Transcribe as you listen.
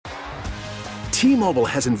T-Mobile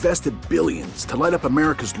has invested billions to light up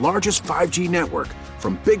America's largest 5G network,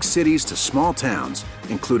 from big cities to small towns,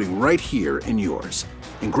 including right here in yours.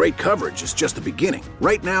 And great coverage is just the beginning.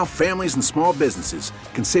 Right now, families and small businesses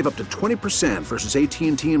can save up to 20% versus AT&T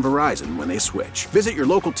and Verizon when they switch. Visit your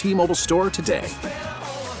local T-Mobile store today.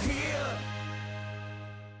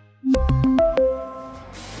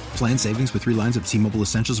 Plan savings with 3 lines of T-Mobile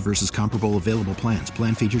Essentials versus comparable available plans.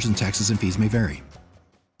 Plan features and taxes and fees may vary.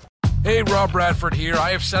 Hey, Rob Bradford here. I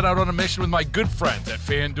have set out on a mission with my good friends at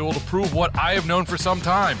FanDuel to prove what I have known for some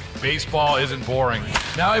time. Baseball isn't boring.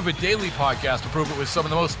 Now I have a daily podcast to prove it with some of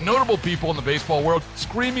the most notable people in the baseball world,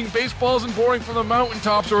 screaming baseball isn't boring from the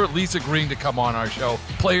mountaintops, or at least agreeing to come on our show.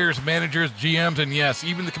 Players, managers, GMs, and yes,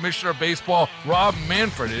 even the commissioner of baseball, Rob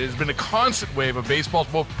Manfred. It has been a constant wave of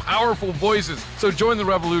baseball's most powerful voices. So join the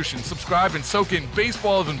revolution. Subscribe and soak in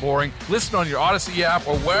Baseball Isn't Boring. Listen on your Odyssey app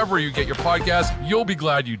or wherever you get your podcast. You'll be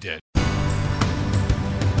glad you did.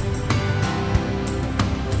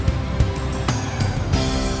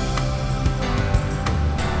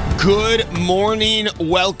 Good morning.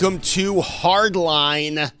 Welcome to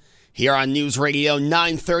Hardline here on News Radio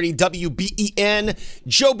 930 WBEN.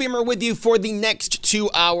 Joe Beamer with you for the next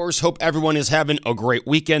 2 hours. Hope everyone is having a great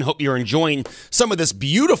weekend. Hope you're enjoying some of this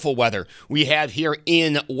beautiful weather we have here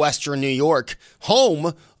in Western New York,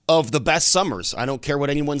 home of the best summers. I don't care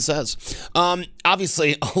what anyone says.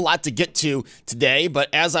 Obviously, a lot to get to today,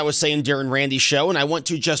 but as I was saying during Randy's show, and I want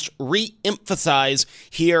to just re-emphasize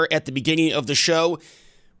here at the beginning of the show,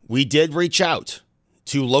 we did reach out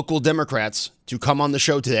to local Democrats to come on the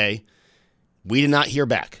show today. We did not hear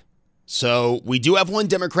back. So we do have one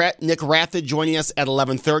Democrat, Nick Rathod, joining us at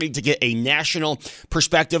 11:30 to get a national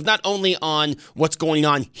perspective, not only on what's going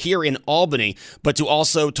on here in Albany, but to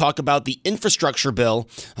also talk about the infrastructure bill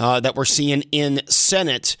that we're seeing in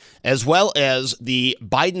Senate, as well as the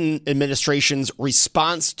Biden administration's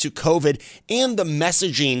response to COVID and the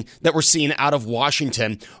messaging that we're seeing out of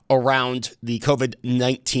Washington around the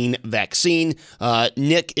COVID-19 vaccine.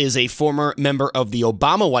 Nick is a former member of the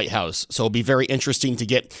Obama White House, so it'll be very interesting to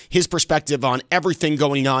get his perspective on everything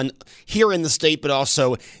going on here in the state, but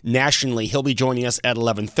also nationally. He'll be joining us at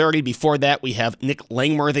 11:30. Before that, we have Nick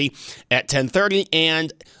Langworthy at 10:30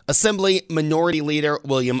 and Assembly Minority Leader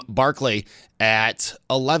William Barclay at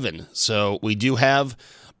 11. So we do have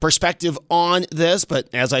perspective on this, but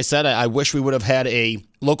as I said, I wish we would have had a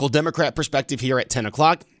local Democrat perspective here at 10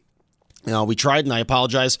 o'clock. We tried, and I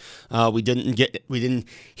apologize. We didn't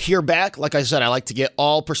hear back. Like I said, I like to get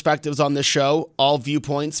all perspectives on this show, all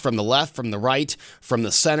viewpoints from the left, from the right, from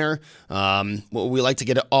the center. We like to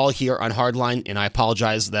get it all here on Hardline, and I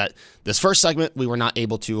apologize that this first segment we were not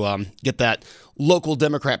able to get that local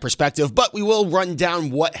Democrat perspective, but we will run down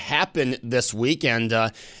what happened this week. And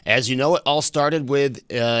as you know, it all started with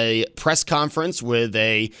a press conference with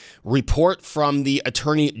a report from the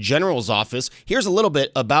Attorney General's office. Here's a little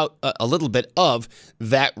bit of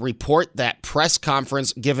that report, that press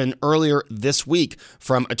conference given earlier this week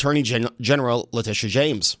from Attorney General Letitia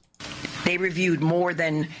James. They reviewed more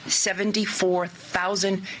than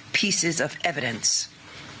 74,000 pieces of evidence,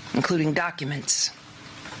 including documents,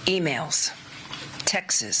 emails,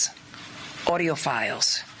 texts, audio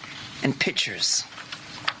files, and pictures.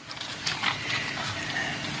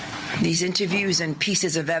 These interviews and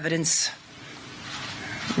pieces of evidence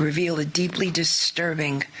reveal a deeply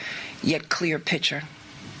disturbing yet clear picture.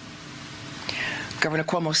 Governor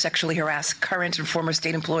Cuomo sexually harassed current and former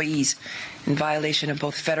state employees in violation of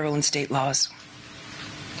both federal and state laws.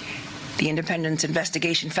 The independent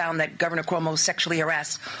investigation found that Governor Cuomo sexually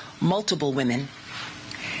harassed multiple women,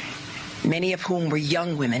 many of whom were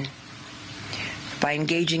young women, by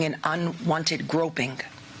engaging in unwanted groping,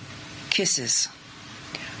 kisses,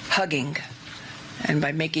 hugging, and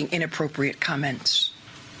by making inappropriate comments.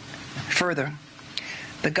 Further,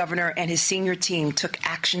 the governor and his senior team took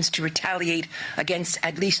actions to retaliate against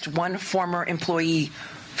at least one former employee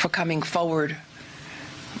for coming forward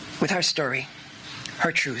with her story,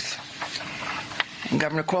 her truth. And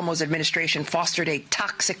Governor Cuomo's administration fostered a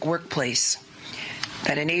toxic workplace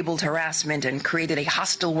that enabled harassment and created a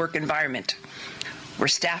hostile work environment where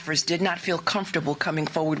staffers did not feel comfortable coming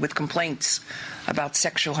forward with complaints about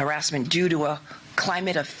sexual harassment due to a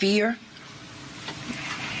climate of fear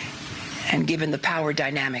and given the power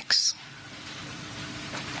dynamics.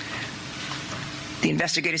 The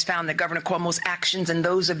investigators found that Governor Cuomo's actions and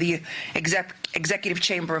those of the executive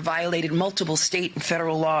chamber violated multiple state and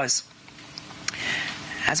federal laws,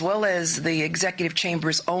 as well as the executive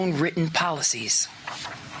chamber's own written policies.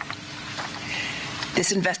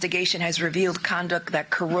 This investigation has revealed conduct that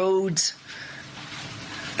corrodes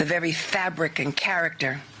the very fabric and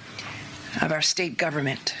character of our state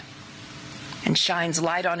government and shines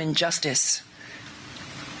light on injustice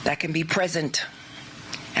that can be present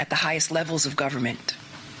at the highest levels of government.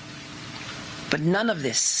 But none of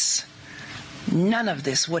this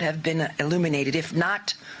would have been illuminated if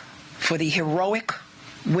not for the heroic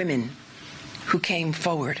women who came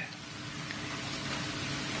forward.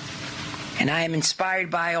 And I am inspired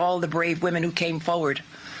by all the brave women who came forward.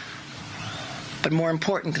 But more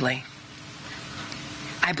importantly,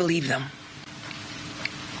 I believe them.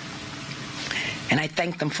 And I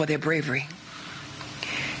thank them for their bravery.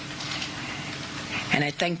 And I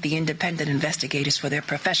thank the independent investigators for their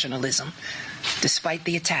professionalism, despite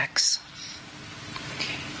the attacks,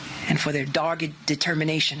 and for their dogged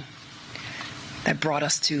determination that brought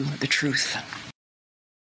us to the truth.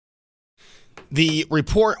 The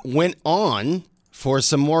report went on for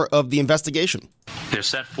some more of the investigation. They're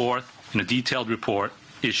set forth in a detailed report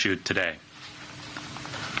issued today.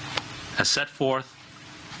 As set forth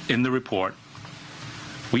in the report,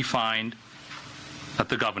 we find that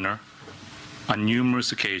the governor, on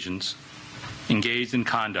numerous occasions, engaged in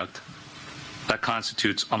conduct that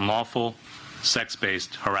constitutes unlawful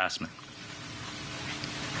sex-based harassment.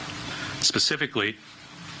 Specifically,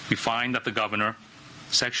 we find that the governor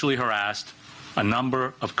sexually harassed a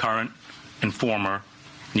number of current and former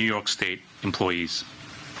New York State employees.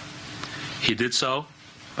 He did so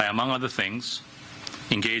by, among other things,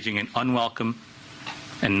 engaging in unwelcome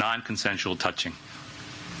and non-consensual touching,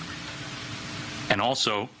 and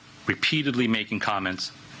also repeatedly making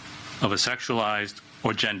comments of a sexualized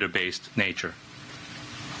or gender-based nature.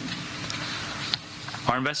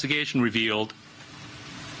 Our investigation revealed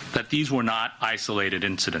that these were not isolated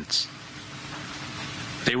incidents.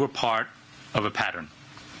 They were part of a pattern.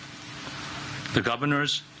 The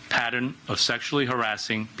governor's pattern of sexually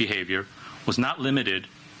harassing behavior was not limited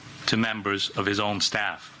to members of his own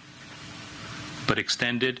staff, but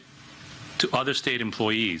extended to other state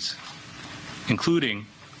employees, including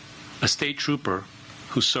a state trooper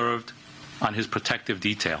who served on his protective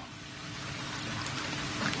detail.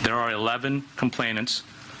 There are 11 complainants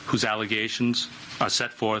whose allegations are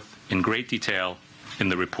set forth in great detail in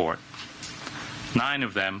the report. 9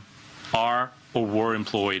 of them are or were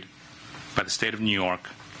employed by the state of New York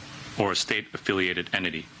or a state-affiliated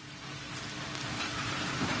entity.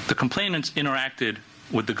 The complainants interacted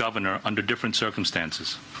with the governor under different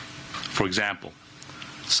circumstances. For example,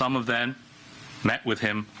 some of them met with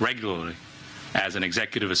him regularly as an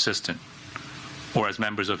executive assistant or as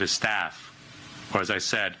members of his staff, or as I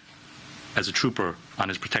said, as a trooper on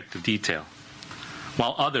his protective detail,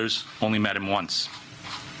 while others only met him once.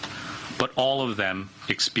 But all of them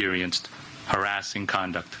experienced harassing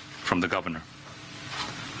conduct from the governor.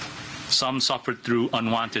 Some suffered through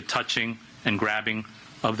unwanted touching and grabbing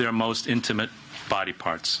of their most intimate body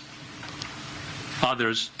parts.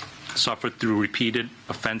 Others suffered through repeated,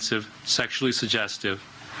 offensive, sexually suggestive,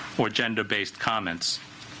 or gender-based comments.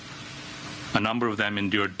 A number of them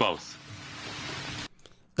endured both.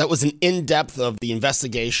 That was an in-depth of the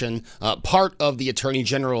investigation, part of the Attorney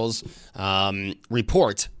General's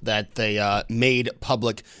report that they made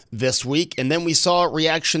public this week. And then we saw a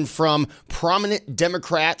reaction from prominent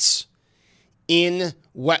Democrats in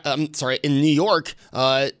New York,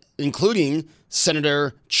 including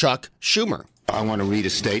Senator Chuck Schumer. I want to read a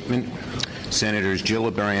statement. Senators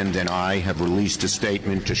Gillibrand and I have released a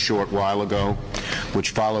statement a short while ago,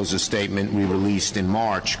 which follows a statement we released in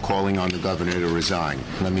March calling on the governor to resign.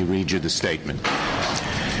 Let me read you the statement.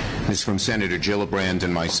 This is from Senator Gillibrand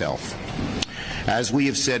and myself. As we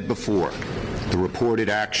have said before, the reported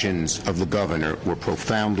actions of the governor were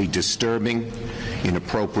profoundly disturbing,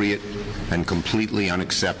 inappropriate, and completely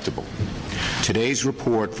unacceptable. Today's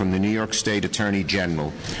report from the New York State Attorney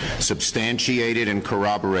General substantiated and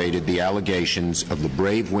corroborated the allegations of the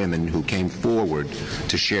brave women who came forward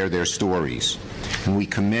to share their stories, and we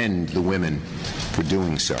commend the women for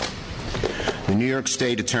doing so. The New York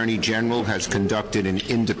State Attorney General has conducted an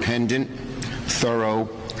independent, thorough,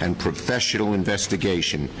 and professional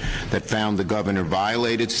investigation that found the governor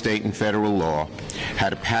violated state and federal law,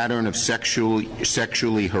 had a pattern of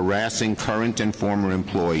sexually harassing current and former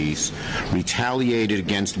employees, retaliated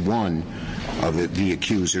against one of the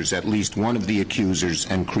accusers, at least one of the accusers,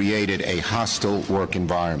 and created a hostile work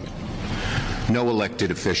environment. No elected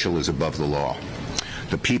official is above the law.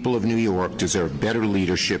 The people of New York deserve better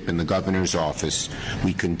leadership in the governor's office.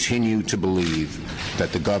 We continue to believe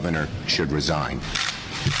that the governor should resign.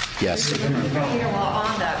 Yes. Well,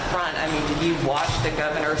 on that front, I mean, did you watch the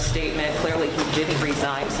governor's statement? Clearly, he didn't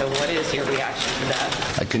resign. So what is your reaction to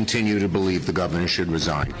that? I continue to believe the governor should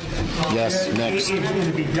resign. Yes, next.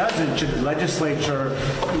 If he doesn't, should the legislature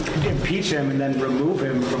impeach him and then remove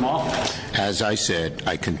him from office? As I said,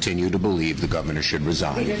 I continue to believe the governor should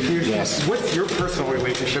resign. Yes. What's your personal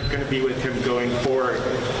relationship going to be with him going forward?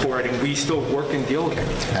 And we still work and deal with him?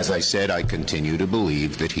 As I said, I continue to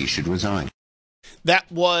believe that he should resign.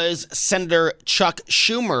 That was Senator Chuck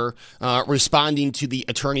Schumer responding to the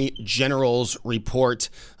Attorney General's report.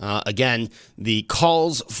 Again, the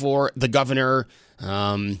calls for the governor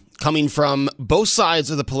coming from both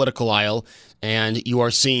sides of the political aisle, and you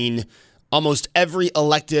are seeing almost every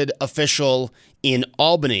elected official in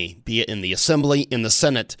Albany, be it in the Assembly, in the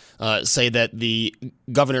Senate, say that the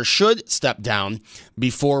governor should step down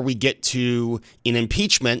before we get to an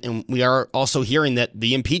impeachment. And we are also hearing that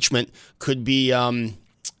the impeachment could be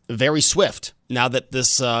very swift now that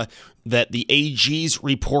that the AG's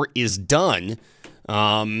report is done.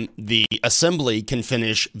 The Assembly can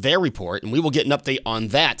finish their report, and we will get an update on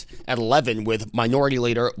that at 11 with Minority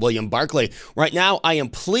Leader William Barclay. Right now, I am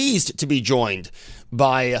pleased to be joined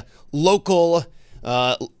by local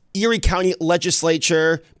Erie County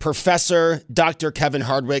Legislature Professor Dr. Kevin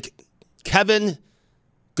Hardwick. Kevin,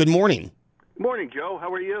 good morning. Morning, Joe.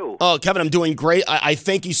 How are you? Oh, Kevin, I'm doing great. I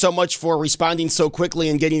thank you so much for responding so quickly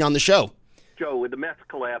and getting on the show. Joe, with the mess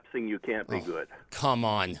collapsing, you can't be good. Come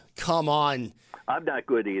on. I'm not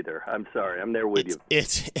good either. I'm sorry. I'm there with you.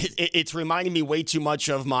 It's reminding me way too much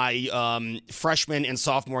of my freshman and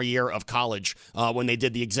sophomore year of college when they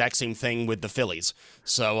did the exact same thing with the Phillies.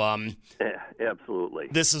 So absolutely,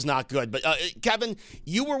 this is not good. But Kevin,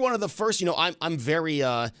 you were one of the first. I'm very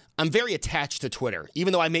attached to Twitter.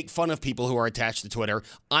 Even though I make fun of people who are attached to Twitter,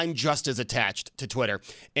 I'm just as attached to Twitter.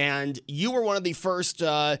 And you were one of the first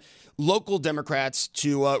local Democrats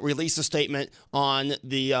to release a statement on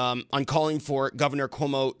calling for Governor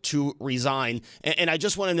Cuomo to resign. And I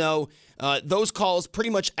just want to know, those calls pretty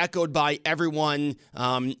much echoed by everyone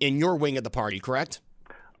in your wing of the party, correct?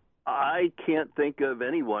 I can't think of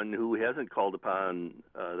anyone who hasn't called upon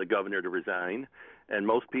the governor to resign. And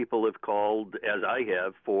most people have called, as I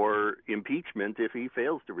have, for impeachment if he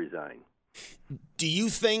fails to resign. Do you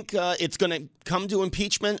think it's going to come to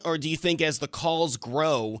impeachment, or do you think as the calls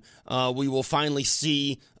grow, we will finally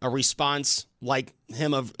see a response like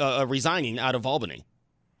him of resigning out of Albany?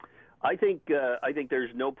 I think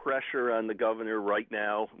there's no pressure on the governor right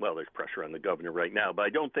now. Well, there's pressure on the governor right now, but I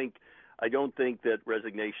don't think that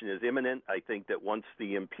resignation is imminent. I think that once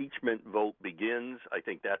the impeachment vote begins, I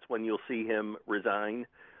think that's when you'll see him resign.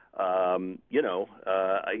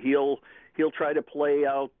 He'll try to play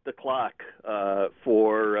out the clock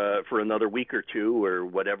for another week or two or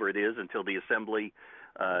whatever it is until the Assembly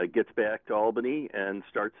gets back to Albany and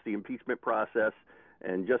starts the impeachment process.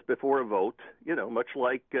 And just before a vote, much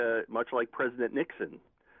like President Nixon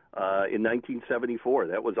in 1974,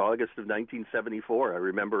 that was August of 1974. I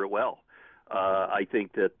remember it well. I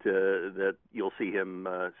think that you'll see him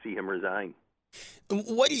resign.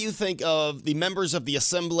 What do you think of the members of the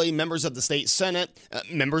Assembly, members of the state Senate,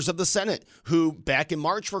 members of the Senate, who back in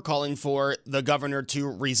March were calling for the governor to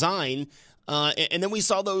resign, and then we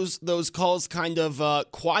saw those calls kind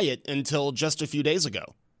of quiet until just a few days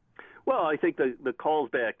ago? Well, I think the calls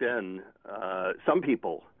back then, some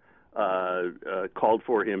people called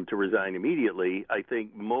for him to resign immediately. I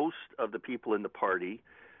think most of the people in the party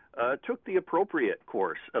took the appropriate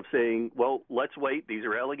course of saying, well, let's wait. These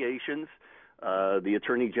are allegations. The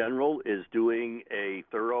Attorney General is doing a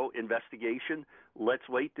thorough investigation. Let's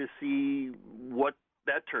wait to see what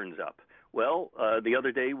that turns up. Well, the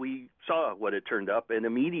other day we saw what it turned up, and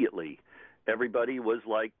immediately everybody was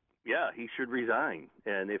like, yeah, he should resign.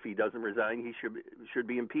 And if he doesn't resign, he should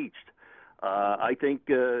be impeached. I think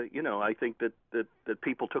that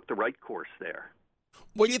people took the right course there.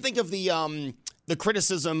 What do you think of the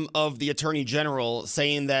criticism of the Attorney General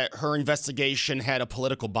saying that her investigation had a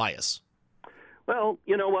political bias? Well,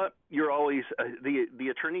 you know what? You're always the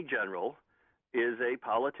Attorney General is a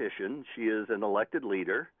politician. She is an elected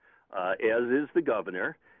leader, as is the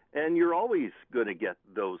governor, and you're always going to get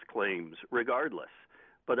those claims regardless.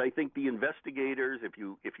 But I think the investigators, if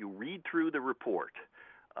you read through the report,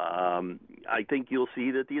 I think you'll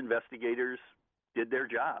see that the investigators did their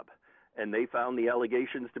job, and they found the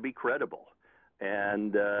allegations to be credible.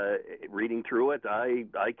 And reading through it,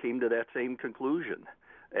 I came to that same conclusion,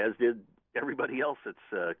 as did everybody else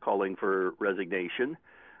that's calling for resignation.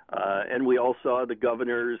 And we all saw the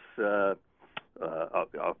governor's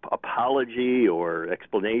apology or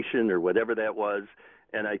explanation or whatever that was.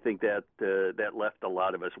 and I think that that left a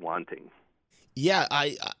lot of us wanting. Yeah,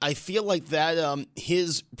 I feel like that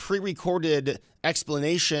his pre-recorded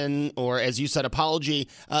explanation, or as you said, apology,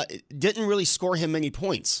 didn't really score him many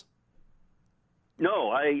points.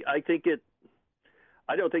 No, I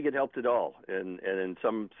don't think it helped at all, and in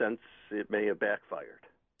some sense, it may have backfired.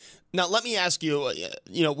 Now, let me ask you.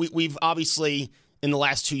 We've obviously in the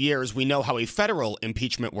last 2 years we know how a federal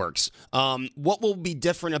impeachment works. What will be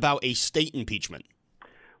different about a state impeachment?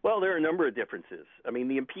 Well, there are a number of differences. I mean,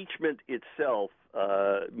 the impeachment itself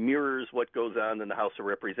mirrors what goes on in the House of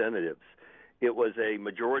Representatives. It was a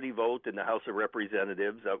majority vote in the House of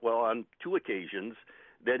Representatives, on 2 occasions,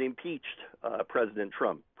 that impeached President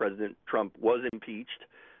Trump. President Trump was impeached,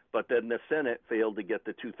 but then the Senate failed to get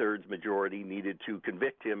the 2/3 majority needed to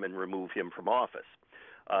convict him and remove him from office.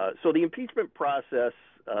 So the impeachment process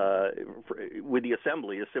with the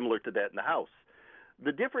Assembly is similar to that in the House.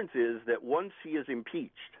 The difference is that once he is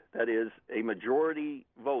impeached, that is, a majority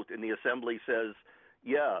vote in the Assembly says,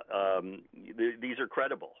 these are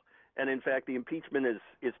credible. And in fact, the impeachment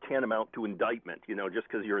is tantamount to indictment. Just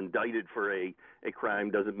because you're indicted for a crime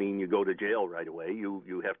doesn't mean you go to jail right away.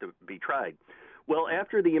 You have to be tried. Well,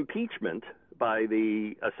 after the impeachment by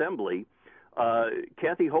the Assembly,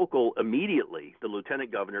 Kathy Hochul immediately, the lieutenant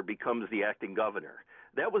governor, becomes the acting governor.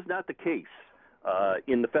 That was not the case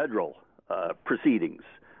in the federal proceedings.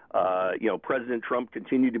 President Trump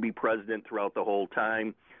continued to be president throughout the whole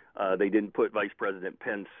time. They didn't put Vice President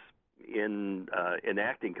Pence in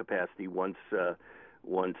acting capacity once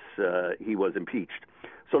he was impeached.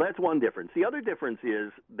 So that's one difference. The other difference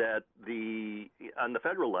is that on the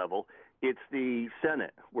federal level, it's the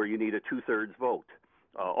Senate where you need a 2/3 vote,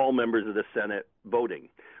 all members of the Senate voting.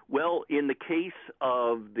 Well, in the case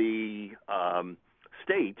of the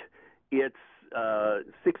state, it's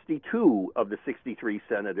 62 of the 63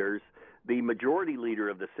 senators. The majority leader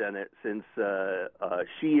of the Senate, since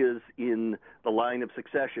she is in the line of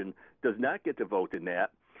succession, does not get to vote in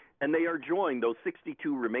that. And they are joined, those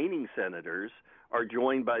 62 remaining senators are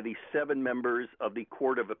joined by the 7 members of the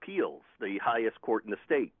Court of Appeals, the highest court in the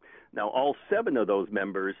state. Now, all 7 of those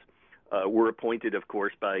members were appointed, of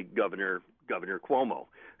course, by Governor Cuomo.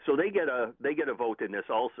 So they get a vote in this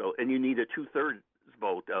also, and you need a 2/3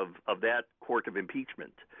 vote of that court of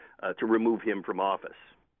impeachment to remove him from office.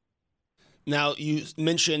 Now, you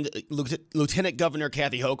mentioned Lieutenant Governor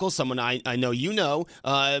Kathy Hochul, someone I know you know.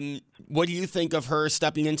 What do you think of her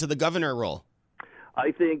stepping into the governor role?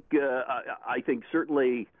 I think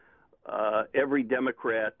certainly every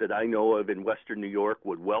Democrat that I know of in Western New York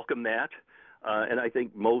would welcome that, and I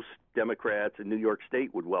think most Democrats in New York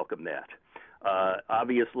State would welcome that.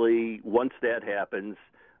 Obviously, once that happens,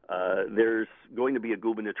 there's going to be a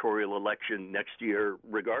gubernatorial election next year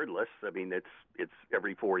regardless. I mean, it's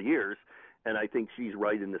every 4 years, and I think she's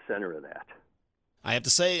right in the center of that. I have to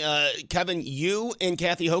say, Kevin, you and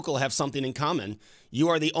Kathy Hochul have something in common. You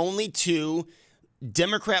are the only 2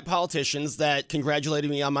 Democrat politicians that congratulated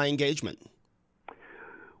me on my engagement.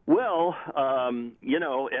 Well,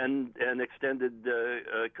 and extended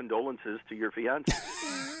condolences to your fiance.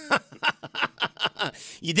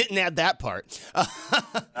 You didn't add that part.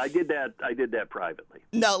 I did that privately.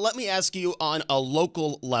 Now, let me ask you on a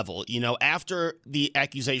local level. After the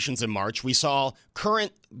accusations in March, we saw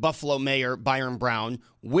current Buffalo Mayor Byron Brown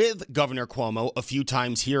with Governor Cuomo a few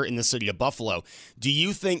times here in the city of Buffalo. Do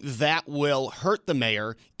you think that will hurt the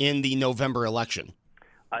mayor in the November election?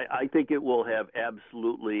 I think it will have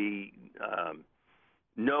absolutely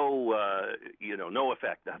no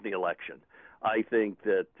effect on the election. I think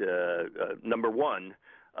that number one,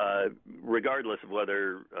 regardless of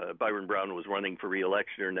whether Byron Brown was running for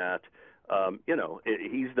re-election or not,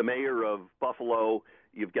 he's the mayor of Buffalo.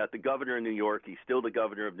 You've got the governor of New York. He's still the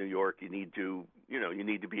governor of New York. You need to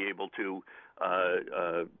be able to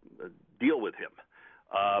deal with him.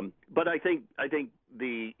 But I think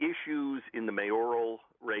the issues in the mayoral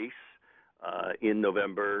race in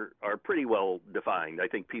November are pretty well defined. I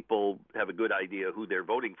think people have a good idea who they're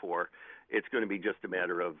voting for. It's going to be just a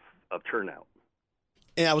matter of turnout.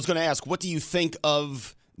 And I was going to ask, what do you think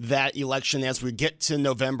of that election as we get to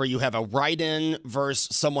November? You have a write-in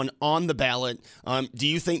versus someone on the ballot. Do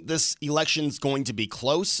you think this election's going to be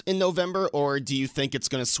close in November, or do you think it's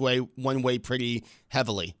going to sway one way pretty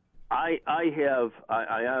heavily? I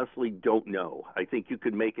honestly don't know. I think you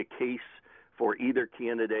could make a case for either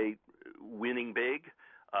candidate winning big.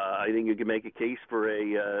 I think you can make a case for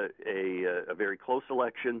a very close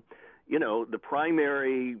election. The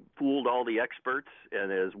primary fooled all the experts,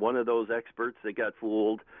 and as one of those experts that got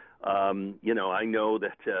fooled, I know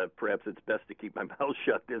that perhaps it's best to keep my mouth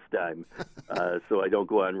shut this time, so I don't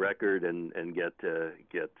go on record and get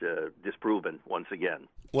disproven once again.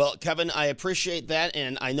 Well, Kevin, I appreciate that,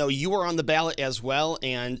 and I know you are on the ballot as well,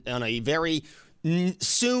 and on a very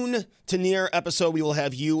soon to near episode, we will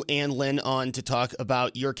have you and Lynn on to talk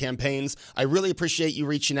about your campaigns. I really appreciate you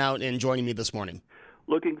reaching out and joining me this morning.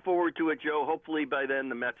 Looking forward to it, Joe. Hopefully by then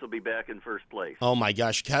the Mets will be back in first place. Oh, my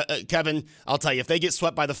gosh. Kevin, I'll tell you, if they get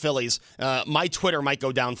swept by the Phillies, my Twitter might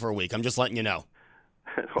go down for a week. I'm just letting you know.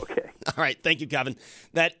 Okay. All right. Thank you, Kevin.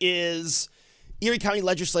 That is Erie County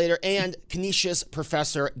legislator and Canisius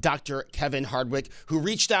professor Dr. Kevin Hardwick, who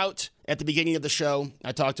reached out at the beginning of the show.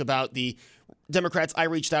 I talked about the Democrats I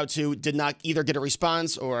reached out to did not either get a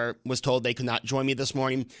response or was told they could not join me this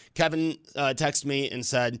morning. Kevin texted me and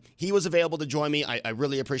said he was available to join me. I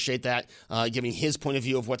really appreciate that, giving his point of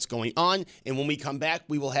view of what's going on. And when we come back,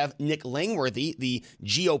 we will have Nick Langworthy, the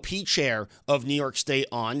GOP chair of New York State,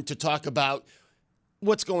 on to talk about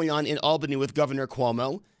what's going on in Albany with Governor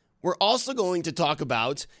Cuomo. We're also going to talk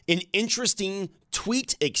about an interesting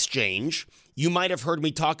tweet exchange you might have heard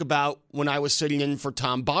me talk about when I was sitting in for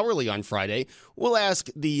Tom Bowerly on Friday. We'll ask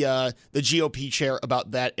the GOP chair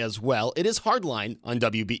about that as well. It is Hardline on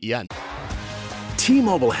WBEN.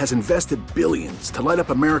 T-Mobile has invested billions to light up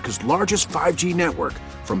America's largest 5G network,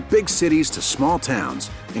 from big cities to small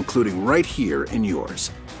towns, including right here in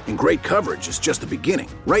yours. And great coverage is just the beginning.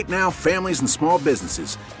 Right now, families and small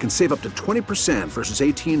businesses can save up to 20% versus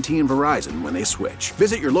AT&T and Verizon when they switch.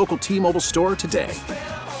 Visit your local T-Mobile store today.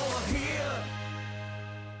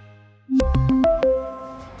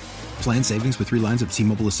 Plan savings with 3 lines of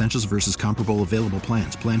T-Mobile Essentials versus comparable available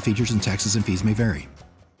plans. Plan features and taxes and fees may vary.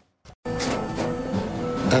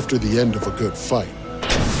 After the end of a good fight,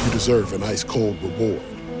 you deserve an ice-cold reward.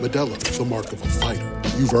 Modelo is the mark of a fighter.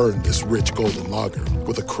 You've earned this rich golden lager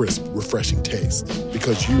with a crisp, refreshing taste.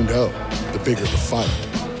 Because you know, the bigger the fight,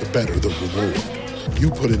 the better the reward. You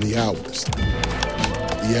put in the hours,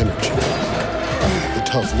 the energy, the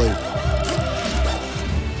tough labor.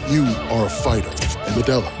 You are a fighter, and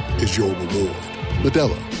Modelo is your reward.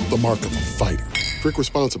 Modelo, the mark of a fighter. Drink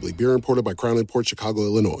responsibly. Beer imported by Crown Imports, Chicago,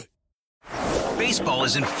 Illinois. Baseball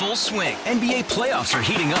is in full swing. NBA playoffs are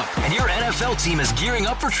heating up, and your NFL team is gearing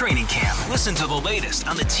up for training camp. Listen to the latest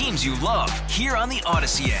on the teams you love here on the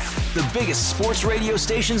Odyssey app. The biggest sports radio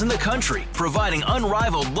stations in the country, providing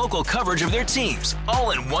unrivaled local coverage of their teams,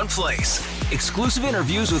 all in one place. Exclusive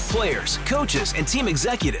interviews with players, coaches, and team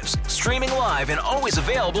executives, streaming live and always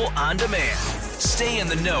available on demand. Stay in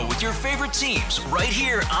the know with your favorite teams right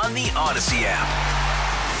here on the Odyssey app.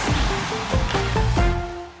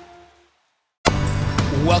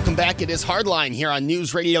 Welcome back. It is Hardline here on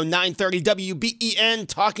News Radio 930 WBEN,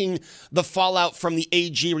 talking the fallout from the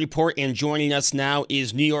AG report. And joining us now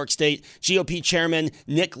is New York State GOP Chairman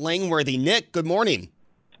Nick Langworthy. Nick, good morning.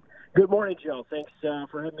 Good morning, Joe. Thanks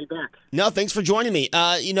for having me back. No, thanks for joining me.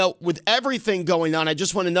 With everything going on, I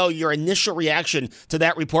just want to know your initial reaction to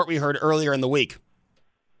that report we heard earlier in the week.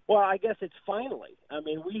 Well, I guess it's finally. I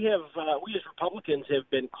mean, we as Republicans have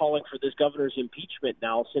been calling for this governor's impeachment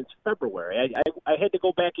now since February. I had to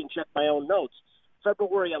go back and check my own notes.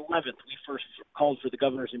 February 11th, we first called for the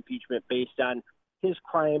governor's impeachment based on his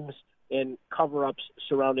crimes and cover-ups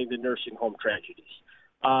surrounding the nursing home tragedies.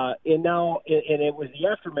 And it was the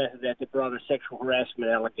aftermath of that brought us sexual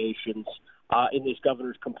harassment allegations in this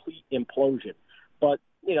governor's complete implosion. But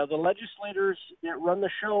the legislators that run the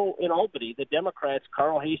show in Albany, the Democrats,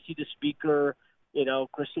 Carl Hastie, the Speaker,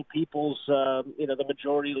 Crystal Peoples, the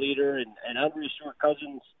Majority Leader, and Andrea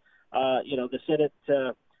Stewart-Cousins, the Senate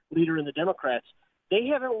leader in the Democrats, they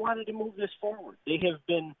haven't wanted to move this forward. They have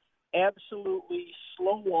been absolutely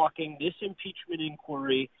slow-walking this impeachment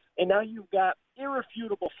inquiry, and now you've got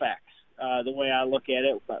irrefutable facts, the way I look at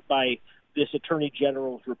it, by this Attorney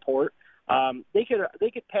General's report. They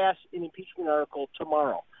could pass an impeachment article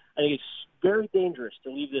tomorrow. I think it's very dangerous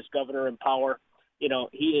to leave this governor in power. He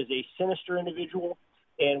is a sinister individual,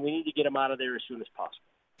 and we need to get him out of there as soon as possible.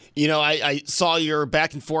 I saw your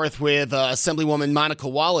back and forth with Assemblywoman Monica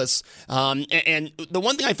Wallace, and the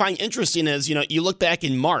one thing I find interesting is, you look back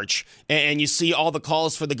in March and you see all the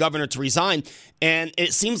calls for the governor to resign, and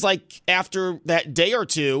it seems like after that day or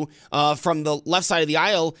two from the left side of the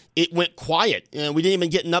aisle, it went quiet. We didn't even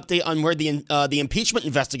get an update on where the impeachment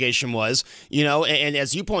investigation was, and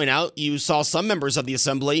as you point out, you saw some members of the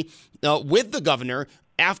Assembly with the governor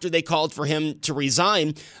after they called for him to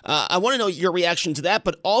resign. I want to know your reaction to that,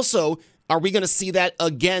 but also, are we going to see that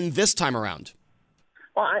again this time around?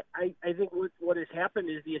 Well, I think what has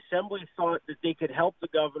happened is the Assembly thought that they could help the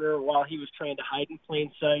governor while he was trying to hide in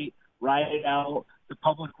plain sight, ride it out. The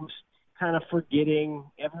public was kind of forgetting.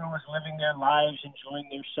 Everyone was living their lives, enjoying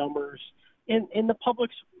their summers. And the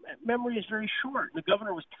public's memory is very short. The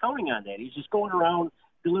governor was counting on that. He's just going around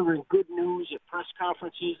delivering good news at press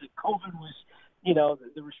conferences that COVID was,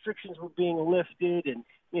 the restrictions were being lifted, and,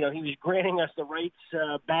 he was granting us the rights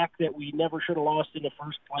back that we never should have lost in the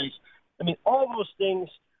first place. I mean, all those things,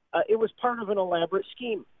 it was part of an elaborate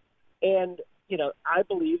scheme. And, I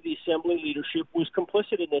believe the Assembly leadership was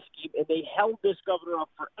complicit in this scheme, and they held this governor up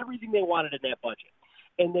for everything they wanted in that budget.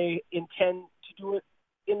 And they intend to do it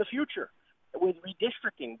in the future with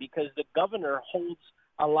redistricting, because the governor holds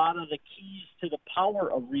a lot of the keys to the power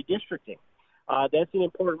of redistricting. That's an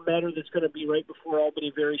important matter that's going to be right before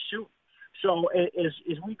Albany very soon. So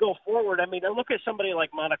as we go forward, I mean, I look at somebody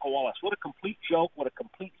like Monica Wallace. What a complete joke. What a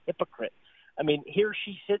complete hypocrite. I mean, here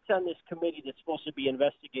she sits on this committee that's supposed to be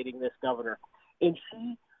investigating this governor. And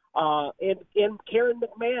she and Karen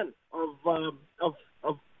McMahon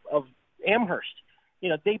of Amherst,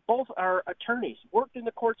 they both are attorneys, worked in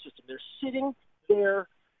the court system. They're sitting there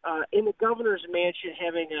in the governor's mansion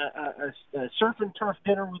having a surf and turf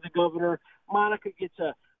dinner with the governor. Monica gets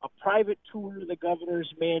a private tour of the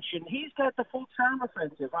governor's mansion. He's got the full charm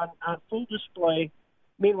offensive on full display.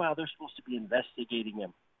 Meanwhile, they're supposed to be investigating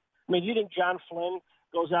him. I mean, you think John Flynn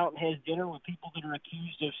goes out and has dinner with people that are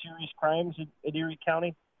accused of serious crimes in Erie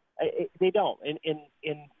County? They don't.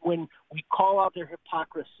 And when we call out their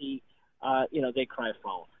hypocrisy, they cry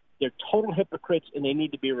foul. They're total hypocrites, and they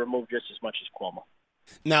need to be removed just as much as Cuomo.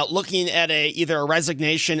 Now, looking at either a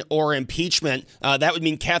resignation or impeachment, that would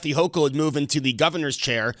mean Kathy Hochul would move into the governor's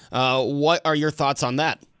chair. What are your thoughts on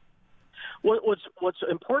that? What's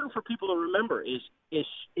important for people to remember is this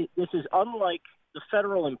is unlike the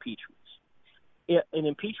federal impeachments. An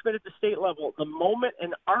impeachment at the state level, the moment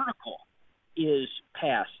an article is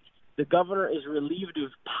passed, the governor is relieved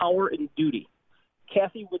of power and duty.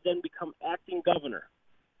 Kathy would then become acting governor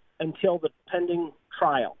until the pending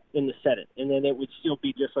trial in the Senate, and then it would still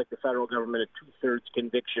be just like the federal government, a 2/3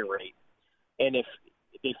 conviction rate. And if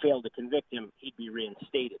they failed to convict him, he'd be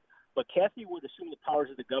reinstated. But Kathy would assume the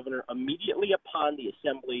powers of the governor immediately upon the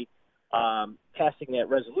Assembly passing that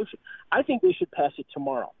resolution. I think they should pass it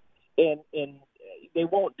tomorrow, and they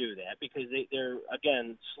won't do that because they're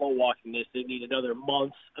again slow walking this. They need another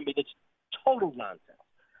month. I mean, it's total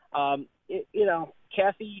nonsense.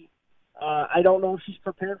 Kathy. I don't know if she's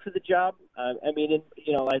prepared for the job. I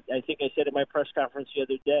think I said at my press conference the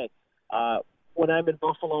other day, when I'm in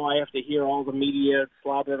Buffalo, I have to hear all the media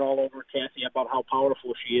slobbering all over Kathy about how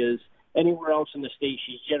powerful she is. Anywhere else in the state,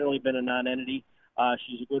 she's generally been a non-entity.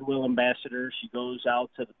 She's a goodwill ambassador. She goes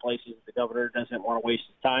out to the places the governor doesn't want to waste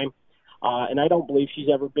his time. And I don't believe she's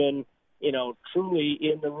ever been, truly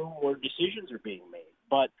in the room where decisions are being made.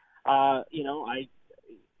 But,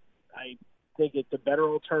 I think it's a better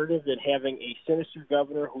alternative than having a sinister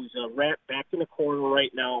governor who's a rat back in the corner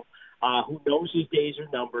right now, who knows his days are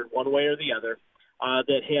numbered one way or the other,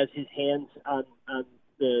 that has his hands on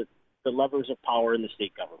the levers of power in the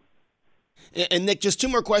state government. And Nick, just two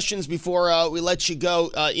more questions before we let you go.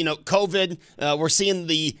 COVID, we're seeing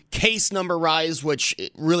the case number rise, which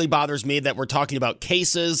really bothers me that we're talking about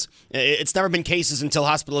cases. It's never been cases until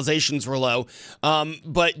hospitalizations were low.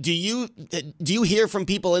 But do you hear from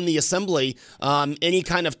people in the Assembly any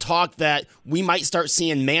kind of talk that we might start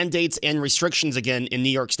seeing mandates and restrictions again in New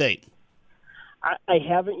York State? I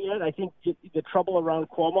haven't yet. I think the trouble around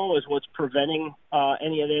Cuomo is what's preventing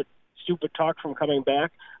any of that stupid talk from coming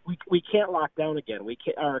back. We can't lock down again.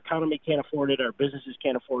 Our economy can't afford it. Our businesses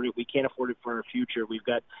can't afford it. We can't afford it for our future. We've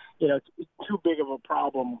got, too big of a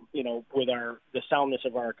problem, with the soundness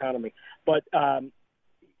of our economy. But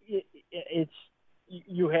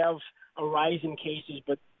you have a rise in cases,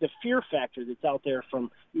 but the fear factor that's out there from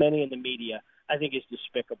many in the media, I think, is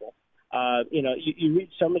despicable. You read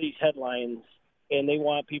some of these headlines, and they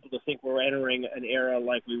want people to think we're entering an era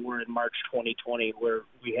like we were in March 2020, where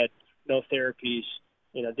we had no therapies,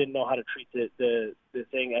 didn't know how to treat the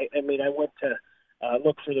thing. I went to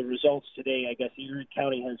look for the results today. I guess Erie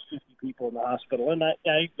County has 50 people in the hospital, and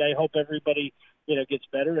I hope everybody, gets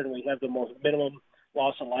better and we have the most minimum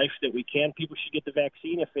loss of life that we can. People should get the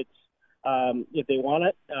vaccine if they want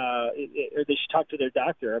it, or they should talk to their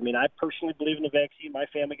doctor. I personally believe in the vaccine. My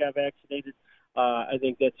family got vaccinated. I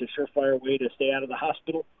think that's a surefire way to stay out of the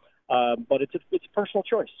hospital. But it's a personal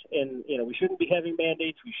choice, and we shouldn't be having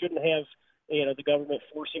mandates. We shouldn't have the government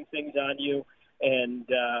forcing things on you, and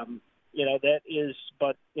that is.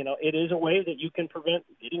 But it is a way that you can prevent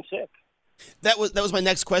getting sick. That was my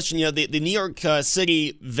next question. The New York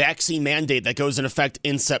City vaccine mandate that goes in effect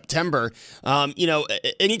in September.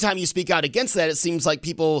 Anytime you speak out against that, it seems like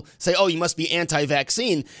people say, "Oh, you must be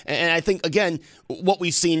anti-vaccine." And I think again, what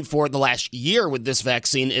we've seen for the last year with this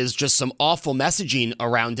vaccine is just some awful messaging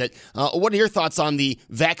around it. What are your thoughts on the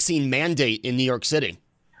vaccine mandate in New York City?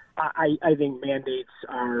 I think mandates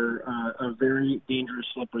are a very dangerous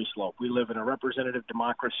slippery slope. We live in a representative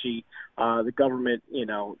democracy. The government,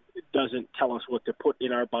 doesn't tell us what to put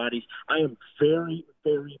in our bodies. I am very,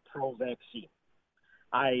 very pro-vaccine.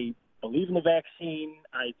 I believe in the vaccine.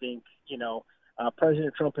 I think,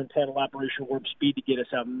 President Trump entitled Operation Warp Speed to get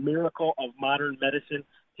us a miracle of modern medicine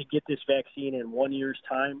to get this vaccine in 1 year's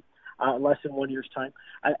time. Less than 1 year's time.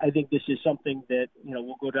 I think this is something that,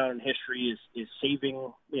 will go down in history is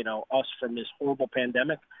saving, us from this horrible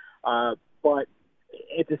pandemic. But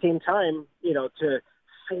at the same time, to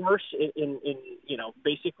force and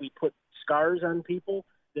basically put scars on people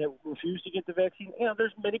that refuse to get the vaccine.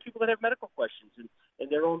 There's many people that have medical questions and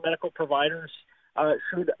their own medical providers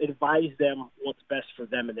should advise them what's best for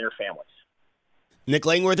them and their families. Nick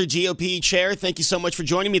Langworthy, GOP chair, thank you so much for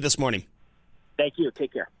joining me this morning. Thank you.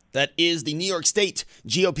 Take care. That is the New York State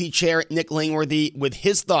GOP chair, Nick Langworthy, with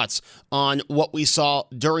his thoughts on what we saw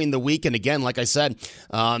during the week. And again, like I said,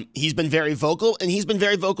 he's been very vocal, and he's been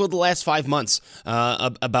very vocal the last 5 months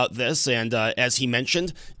about this. And as he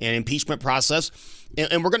mentioned, an impeachment process.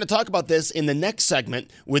 And we're going to talk about this in the next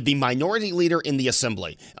segment with the minority leader in the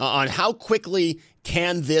assembly on how quickly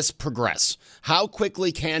can this progress? How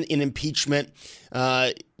quickly can an impeachment,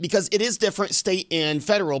 because it is different state and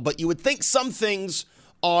federal, but you would think some things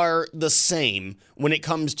are the same when it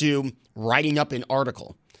comes to writing up an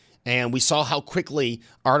article. And we saw how quickly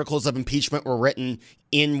articles of impeachment were written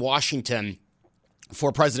in Washington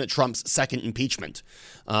for President Trump's second impeachment.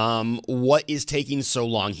 What is taking so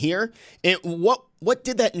long here? And what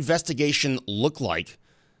did that investigation look like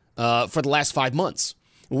for the last 5 months?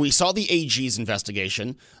 We saw the AG's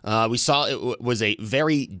investigation. We saw it was a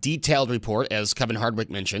very detailed report, as Kevin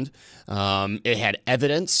Hardwick mentioned. It had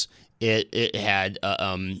evidence. It had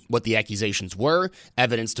what the accusations were,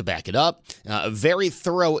 evidence to back it up, a very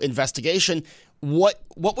thorough investigation. What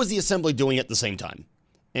was the assembly doing at the same time?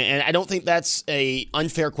 And I don't think that's an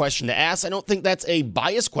unfair question to ask. I don't think that's a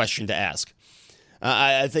biased question to ask.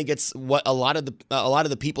 I think it's what a lot of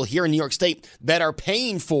the people here in New York State that are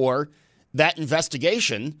paying for that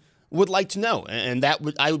investigation would like to know, and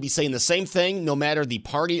I would be saying the same thing no matter the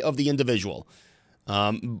party of the individual.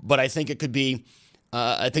 But I think it could be.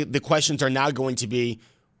 I think the questions are now going to be,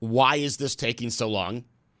 why is this taking so long?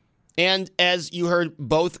 And as you heard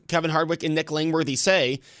both Kevin Hardwick and Nick Langworthy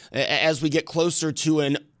say, as we get closer to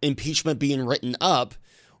an impeachment being written up,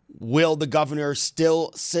 will the governor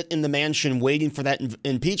still sit in the mansion waiting for that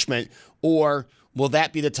impeachment, or will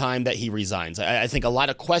that be the time that he resigns? I think a lot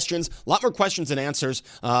more questions than answers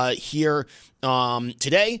here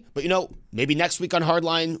today. But, maybe next week on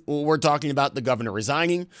Hardline, we're talking about the governor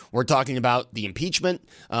resigning. We're talking about the impeachment.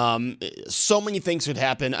 So many things could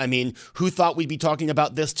happen. I mean, who thought we'd be talking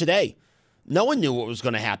about this today? No one knew what was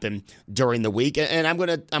going to happen during the week. And I'm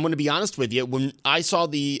going to be honest with you. When I saw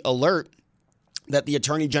the alert that the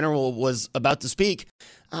Attorney General was about to speak,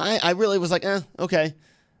 I really was like, okay.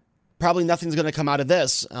 Probably nothing's going to come out of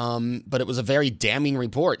this, but it was a very damning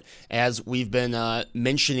report, as we've been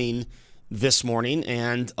mentioning this morning,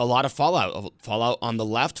 and a lot of fallout on the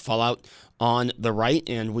left, fallout on the right,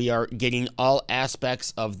 and we are getting all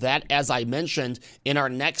aspects of that. As I mentioned, in our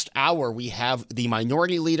next hour, we have the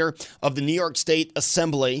minority leader of the New York State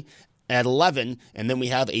Assembly at 11, and then we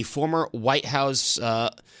have a former White House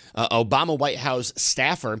Obama White House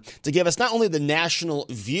staffer to give us not only the national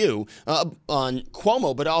view on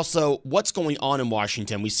Cuomo, but also what's going on in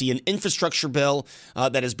Washington. We see an infrastructure bill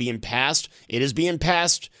that is being passed. It is being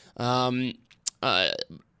passed.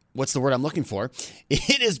 What's the word I'm looking for?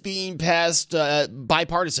 It is being passed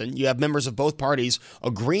bipartisan. You have members of both parties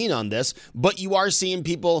agreeing on this, but you are seeing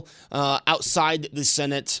people outside the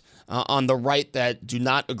Senate on the right that do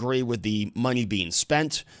not agree with the money being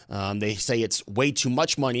spent. They say it's way too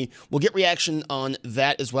much money. We'll get reaction on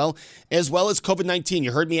that as well as COVID-19.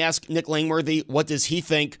 You heard me ask Nick Langworthy, what does he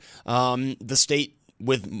think the state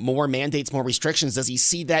with more mandates, more restrictions, does he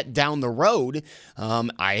see that down the road?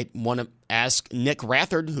 I want to ask Nick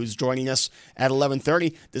Rathard, who's joining us at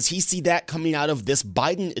 11:30, does he see that coming out of this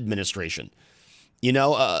Biden administration?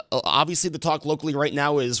 Obviously the talk locally right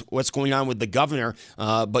now is what's going on with the governor,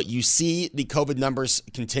 but you see the COVID numbers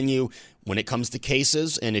continue when it comes to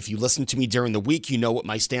cases. And if you listen to me during the week, you know what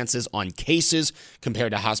my stance is on cases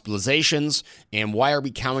compared to hospitalizations. And why are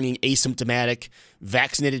we counting asymptomatic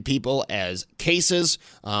vaccinated people as cases?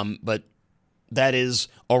 But that is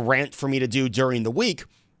a rant for me to do during the week.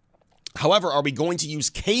 However, are we going to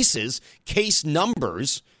use case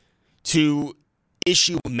numbers to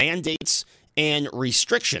issue mandates and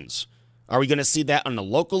restrictions? Are we going to see that on a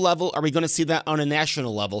local level? Are we going to see that on a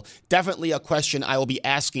national level? Definitely a question I will be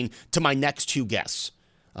asking to my next two guests,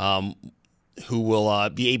 who will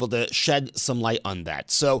be able to shed some light on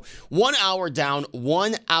that. So 1 hour down,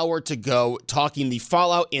 1 hour to go, talking the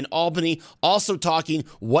fallout in Albany, also talking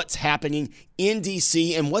what's happening in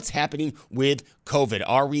D.C. and what's happening with COVID.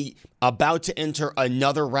 Are we about to enter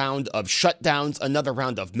another round of shutdowns, another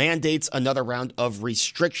round of mandates, another round of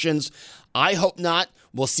restrictions? I hope not.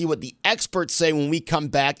 We'll see what the experts say when we come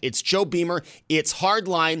back. It's Joe Beamer. It's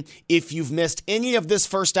Hardline. If you've missed any of this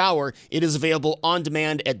first hour, it is available on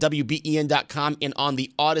demand at WBEN.com and on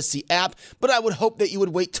the Odyssey app. But I would hope that you would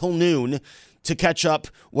wait till noon to catch up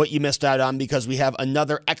what you missed out on, because we have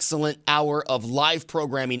another excellent hour of live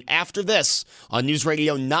programming after this on News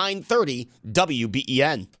Radio 930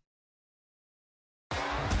 WBEN.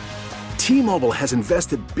 T-Mobile has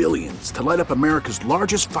invested billions to light up America's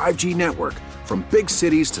largest 5G network, from big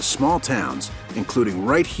cities to small towns, including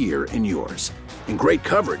right here in yours. And great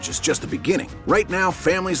coverage is just the beginning. Right now,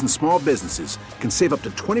 families and small businesses can save up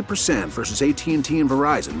to 20% versus AT&T and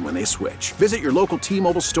Verizon when they switch. Visit your local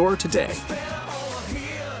T-Mobile store today.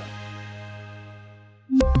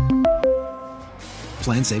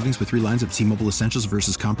 Plan savings with 3 lines of T-Mobile Essentials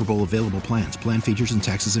versus comparable available plans. Plan features and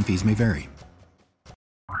taxes and fees may vary.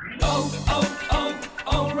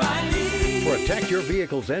 Protect your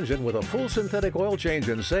vehicle's engine with a full synthetic oil change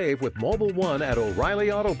and save with Mobil 1 at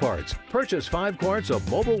O'Reilly Auto Parts. Purchase 5 quarts of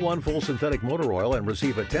Mobil 1 full synthetic motor oil and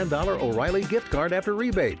receive a $10 O'Reilly gift card after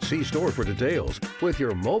rebate. See store for details. With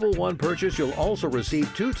your Mobil 1 purchase, you'll also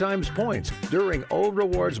receive 2 times points during O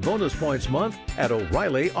Rewards Bonus Points Month at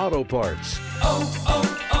O'Reilly Auto Parts.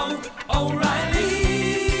 O'Reilly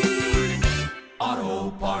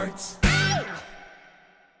Auto Parts.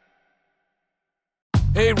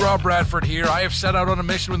 Hey, Rob Bradford here. I have set out on a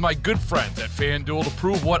mission with my good friends at FanDuel to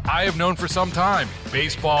prove what I have known for some time.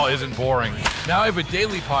 Baseball isn't boring. Now I have a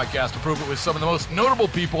daily podcast to prove it with some of the most notable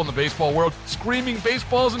people in the baseball world, screaming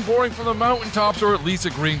baseball isn't boring from the mountaintops, or at least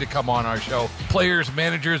agreeing to come on our show. Players,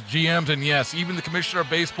 managers, GMs, and yes, even the commissioner of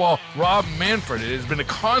baseball, Rob Manfred. It has been a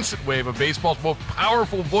constant wave of baseball's most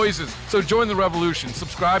powerful voices. So join the revolution.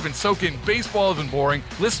 Subscribe and soak in Baseball Isn't Boring.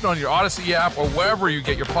 Listen on your Odyssey app or wherever you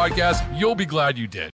get your podcasts. You'll be glad you did.